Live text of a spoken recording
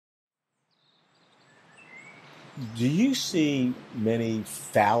Do you see many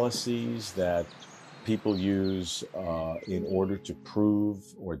fallacies that people use in order to prove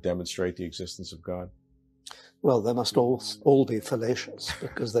or demonstrate the existence of God? Well, they must all be fallacious,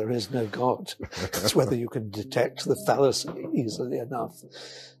 because there is no God. It's whether you can detect the fallacy easily enough.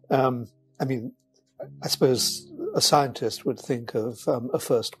 I mean, I suppose a scientist would think of a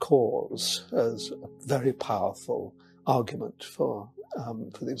first cause as a very powerful argument for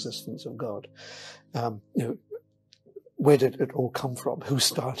the existence of God. Where did it all come from? Who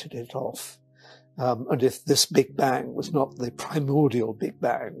started it off? And if this Big Bang was not the primordial Big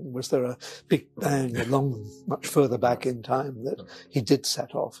Bang, was there a Big Bang much further back in time that he did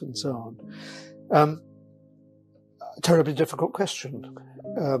set off, and so on? A terribly difficult question.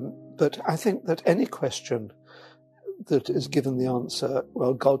 But I think that any question that is given the answer,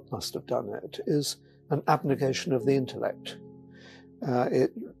 well, God must have done it, is an abnegation of the intellect.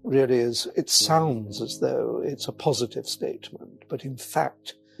 It really is, it sounds as though it's a positive statement, but in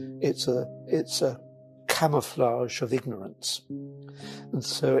fact, it's a camouflage of ignorance. And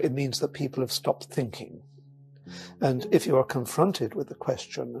so it means that people have stopped thinking. And if you are confronted with the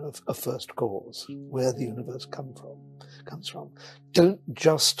question of a first cause, where the universe comes from, don't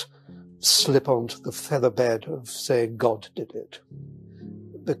just slip onto the feather bed of saying God did it,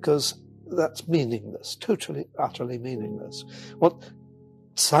 because that's meaningless, totally, utterly meaningless. What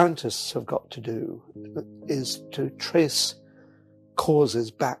scientists have got to do is to trace causes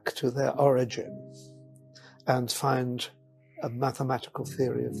back to their origin and find a mathematical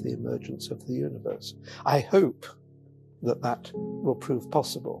theory of the emergence of the universe. I hope that that will prove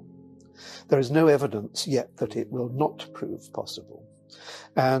possible. There is no evidence yet that it will not prove possible.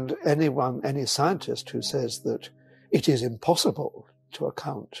 And any scientist who says that it is impossible to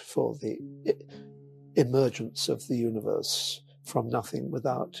account for the emergence of the universe from nothing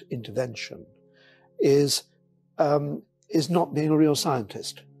without intervention is not being a real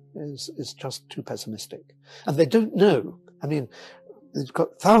scientist, is just too pessimistic. And they don't know. I mean, they've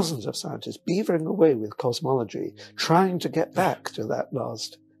got thousands of scientists beavering away with cosmology, trying to get back to that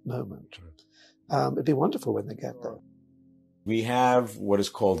last moment. It'd be wonderful when they get there. We have what is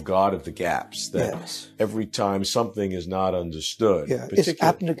called God of the gaps, that yes. Every time something is not understood. Yeah, it's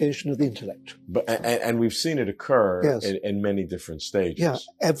abnegation of the intellect. But, and we've seen it occur yes. in many different stages. Yeah,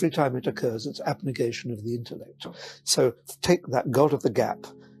 every time it occurs, it's abnegation of the intellect. So take that God of the gap,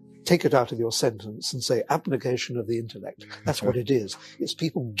 take it out of your sentence and say abnegation of the intellect. That's what it is. It's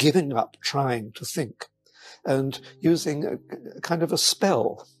people giving up trying to think and using a kind of a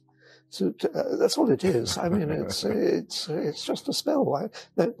spell. So that's all it is. I mean, it's just a spell.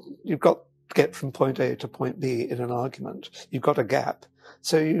 You've got to get from point A to point B in an argument. You've got a gap.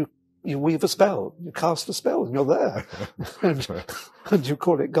 So you weave a spell, you cast a spell, and you're there. and you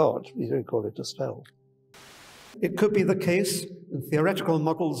call it God. You don't call it a spell. It could be the case, and theoretical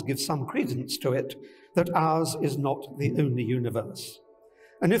models give some credence to it, that ours is not the only universe.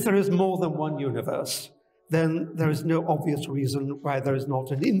 And if there is more than one universe, then there is no obvious reason why there is not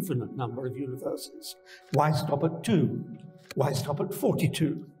an infinite number of universes. Why stop at 2? Why stop at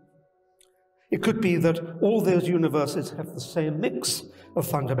 42? It could be that all those universes have the same mix of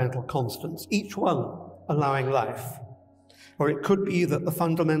fundamental constants, each one allowing life. Or it could be that the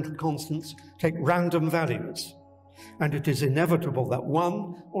fundamental constants take random values, and it is inevitable that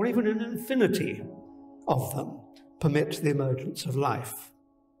one, or even an infinity of them, permit the emergence of life.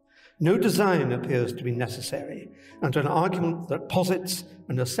 No design appears to be necessary, and an argument that posits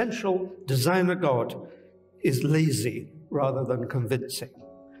an essential designer God is lazy rather than convincing.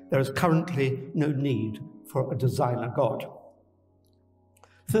 There is currently no need for a designer God.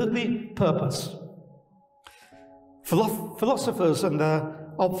 Thirdly, purpose. Philosophers and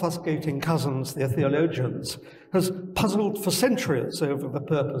their obfuscating cousins, the theologians, has puzzled for centuries over the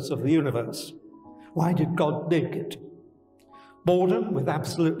purpose of the universe. Why did God make it? Boredom with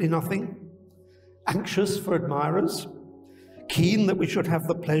absolutely nothing? Anxious for admirers? Keen that we should have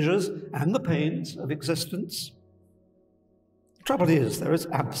the pleasures and the pains of existence? The trouble is, there is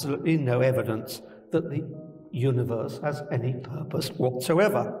absolutely no evidence that the universe has any purpose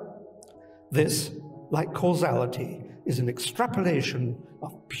whatsoever. This, like causality, is an extrapolation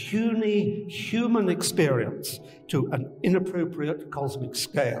of puny human experience to an inappropriate cosmic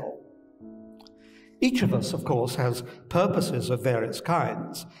scale. Each of us, of course, has purposes of various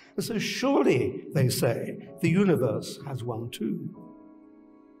kinds, and so surely, they say, the universe has one too.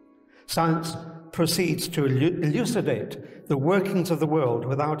 Science proceeds to elucidate the workings of the world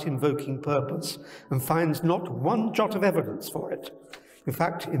without invoking purpose, and finds not one jot of evidence for it. In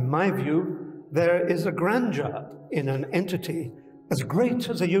fact, in my view, there is a grandeur in an entity as great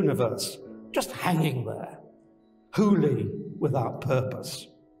as a universe, just hanging there, wholly without purpose.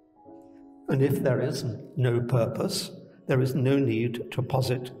 And if there is no purpose, there is no need to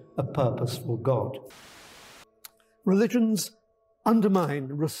posit a purposeful God. Religions undermine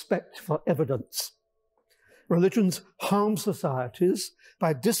respect for evidence. Religions harm societies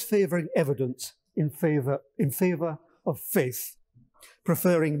by disfavoring evidence in favor of faith,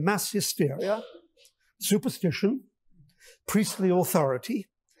 preferring mass hysteria, superstition, priestly authority,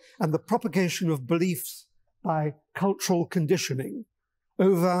 and the propagation of beliefs by cultural conditioning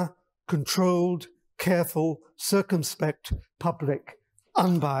over controlled, careful, circumspect, public,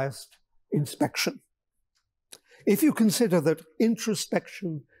 unbiased inspection. If you consider that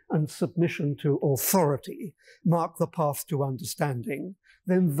introspection and submission to authority mark the path to understanding,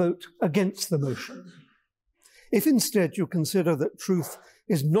 then vote against the motion. If instead you consider that truth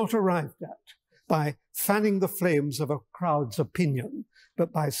is not arrived at by fanning the flames of a crowd's opinion,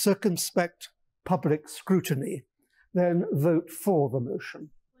 but by circumspect public scrutiny, then vote for the motion.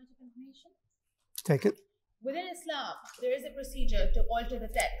 Point of information? Take it. Within Islam, there is a procedure to alter the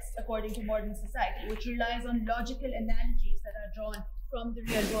text according to modern society, which relies on logical analogies that are drawn from the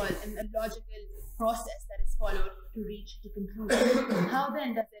real world and a logical process that is followed to reach the conclusion. How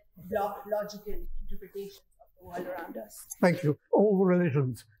then does it block logical interpretations of the world around us? Thank you. All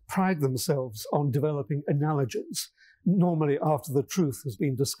religions pride themselves on developing analogies, normally after the truth has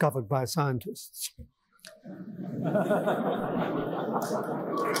been discovered by scientists.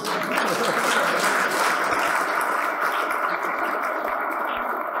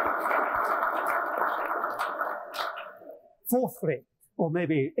 Fourthly, or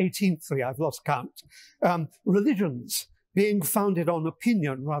maybe 18thly, I've lost count, religions, being founded on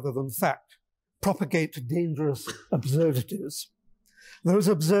opinion rather than fact, propagate dangerous absurdities. Those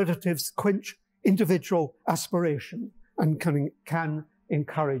absurdities quench individual aspiration and can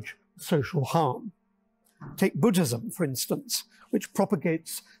encourage social harm. Take Buddhism, for instance, which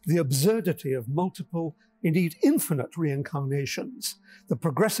propagates the absurdity of multiple, indeed infinite reincarnations, the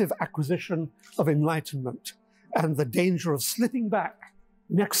progressive acquisition of enlightenment, and the danger of slipping back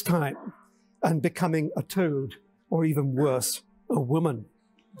next time and becoming a toad, or even worse, a woman.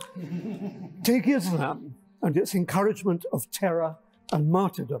 Take Islam and its encouragement of terror and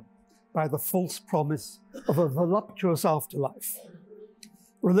martyrdom by the false promise of a voluptuous afterlife.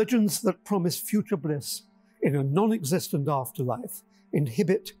 Religions that promise future bliss in a non-existent afterlife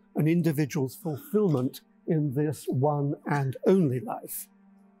inhibit an individual's fulfillment in this one and only life.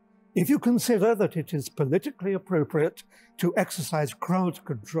 If you consider that it is politically appropriate to exercise crowd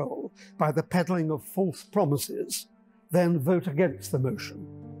control by the peddling of false promises, then vote against the motion.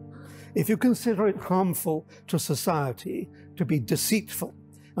 If you consider it harmful to society to be deceitful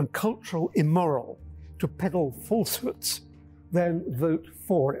and cultural immoral, to peddle falsehoods, then vote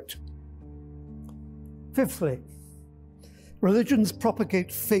for it. Fifthly, religions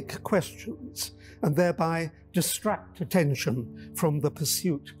propagate fake questions and thereby distract attention from the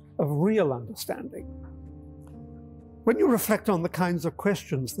pursuit of real understanding. When you reflect on the kinds of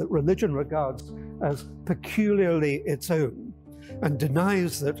questions that religion regards as peculiarly its own and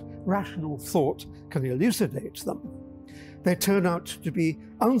denies that rational thought can elucidate them, they turn out to be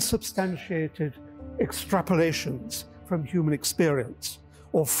unsubstantiated extrapolations from human experience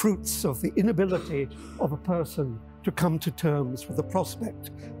or fruits of the inability of a person to come to terms with the prospect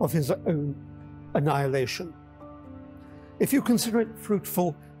of his own annihilation. If you consider it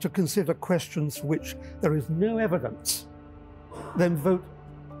fruitful to consider questions for which there is no evidence, then vote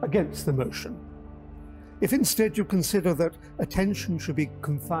against the motion. If instead you consider that attention should be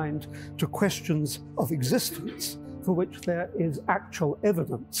confined to questions of existence for which there is actual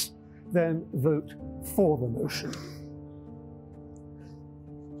evidence, then vote for the motion.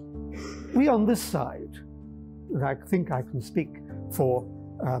 We on this side, and I think I can speak for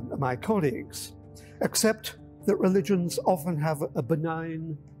my colleagues, accept that religions often have a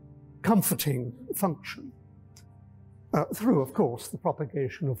benign, comforting function, through, of course, the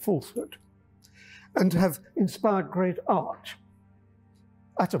propagation of falsehood, and have inspired great art,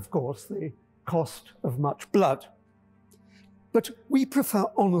 at, of course, the cost of much blood. But we prefer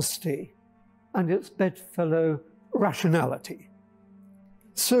honesty and its bedfellow rationality.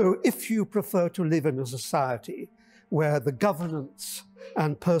 So if you prefer to live in a society where the governance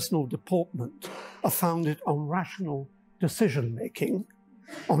and personal deportment are founded on rational decision-making,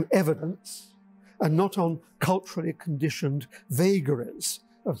 on evidence, and not on culturally conditioned vagaries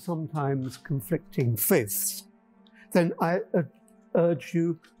of sometimes conflicting faiths, then I urge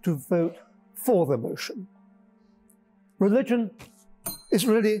you to vote for the motion. Religion is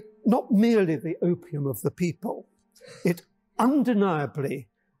really not merely the opium of the people. It undeniably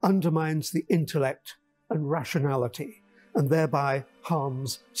undermines the intellect and rationality, and thereby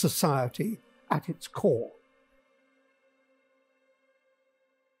harms society at its core.